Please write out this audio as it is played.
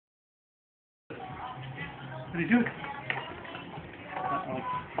What are you doing? Uh-oh.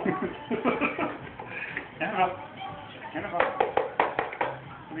 Annabelle. Annabelle.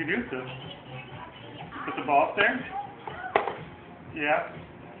 What do you do, sis? Put the ball up there? Yeah.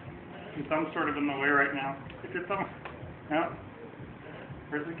 Your thumb's sort of in the way right now. Put your thumb. No.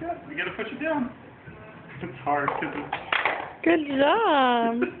 Where's it go? You gotta push it down. It's hard because it's... Good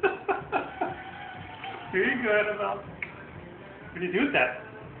job. Here you go, Annabelle. What do you do with that?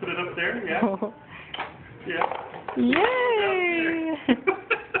 Put it up there? Yeah. Yeah. Yay!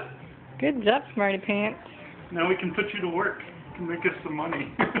 Good job, Smartypants. Now we can put you to work. You can make us some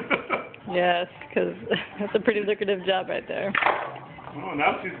money. Yes, because that's a pretty lucrative job right there. Oh,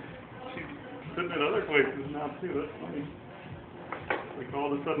 now she's sitting at other places now too. That's funny. Like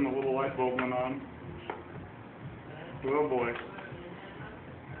all of a sudden a little light bulb went on. Oh boy.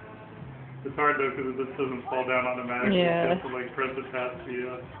 It's hard though because this doesn't fall down automatically. Yeah. You have to like press it past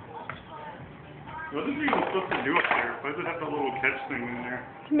the. What is it even supposed to do up there? Why does it have the little catch thing in there?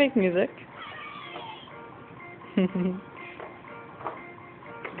 To make music.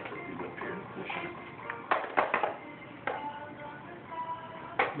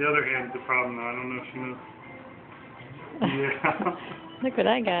 The other hand's the problem though. I don't know if she knows. Yeah. Look what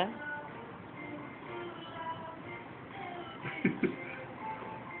I got.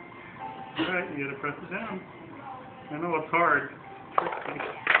 Alright, you gotta press it down. I know it's hard.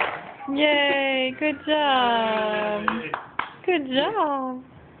 Yay! Good job. Yay. Good job.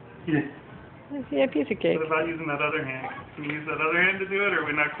 Yeah. I see a piece of cake. What about using that other hand? Can you use that other hand to do it, or are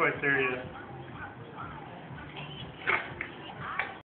we not quite there yet?